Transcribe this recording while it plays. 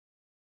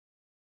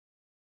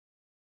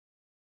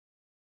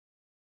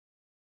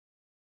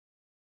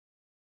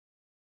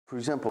For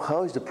example,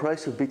 how is the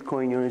price of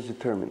Bitcoin units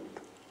determined?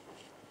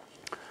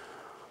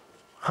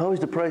 How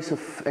is the price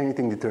of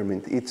anything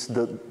determined?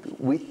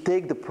 We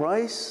take the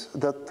price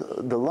that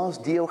the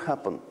last deal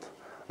happened.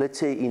 Let's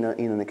say in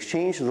an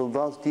exchange, the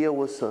last deal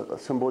was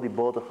somebody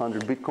bought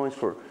 100 Bitcoins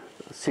for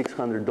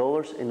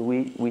 $600, and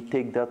we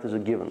take that as a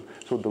given.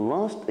 So the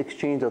last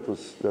exchange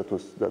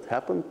that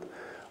happened,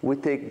 we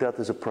take that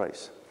as a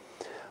price.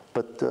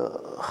 But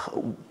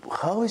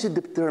how is it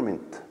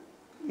determined?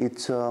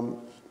 It's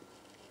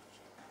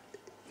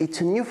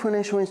a new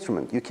financial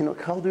instrument.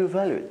 How do you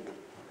value it?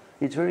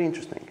 It's very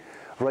interesting.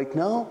 Right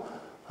now,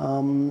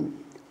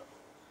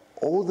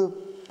 all the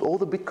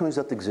Bitcoins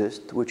that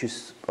exist, which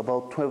is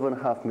about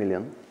 12.5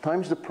 million,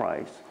 times the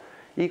price,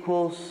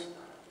 equals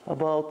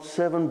about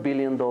 $7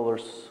 billion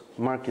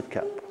market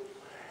cap.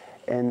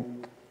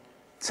 And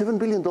 $7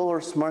 billion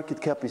market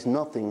cap is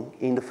nothing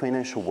in the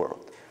financial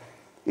world.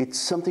 It's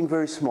something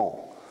very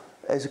small.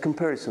 As a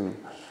comparison,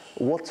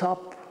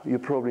 WhatsApp, you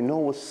probably know,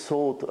 was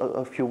sold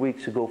a few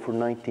weeks ago for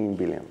 19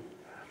 billion.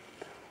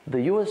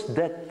 The US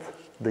debt,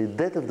 the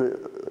debt of the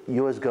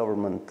US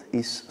government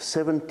is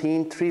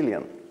 17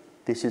 trillion.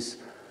 This is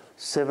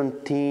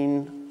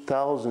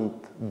 17,000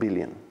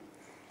 billion.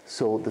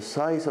 So the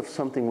size of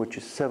something which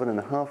is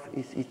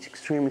 7.5, it's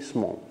extremely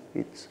small.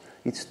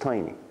 It's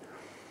tiny.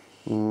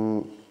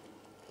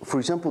 For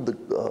example,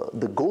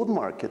 the gold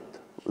market,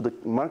 the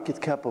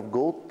market cap of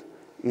gold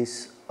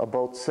is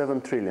about 7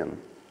 trillion.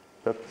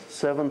 That's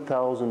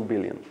 7,000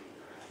 billion.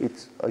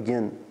 It's,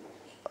 again,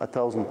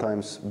 1,000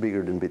 times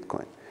bigger than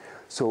Bitcoin.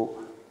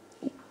 So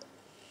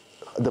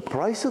the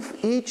price of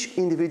each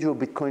individual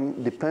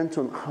Bitcoin depends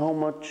on how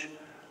much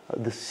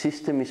the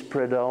system is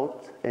spread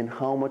out and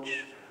how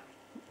much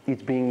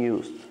it's being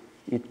used.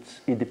 It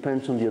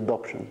depends on the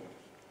adoption.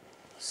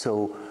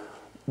 So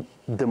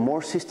the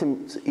more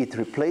systems it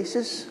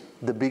replaces,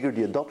 the bigger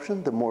the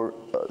adoption, the more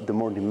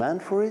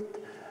demand for it,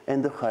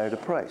 and the higher the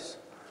price.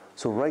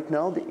 So right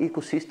now the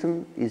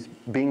ecosystem is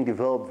being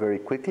developed very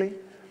quickly,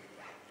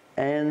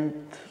 and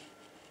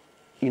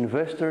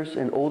investors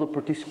and all the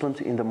participants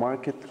in the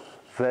market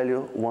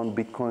value one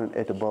Bitcoin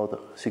at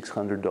about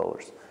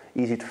 $600.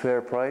 Is it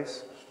fair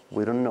price?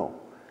 We don't know.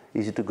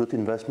 Is it a good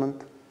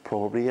investment?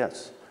 Probably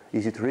yes.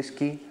 Is it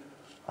risky?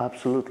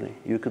 Absolutely.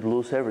 You could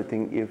lose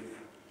everything. If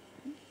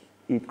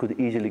it could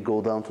easily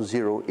go down to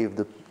zero if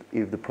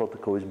the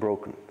protocol is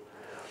broken.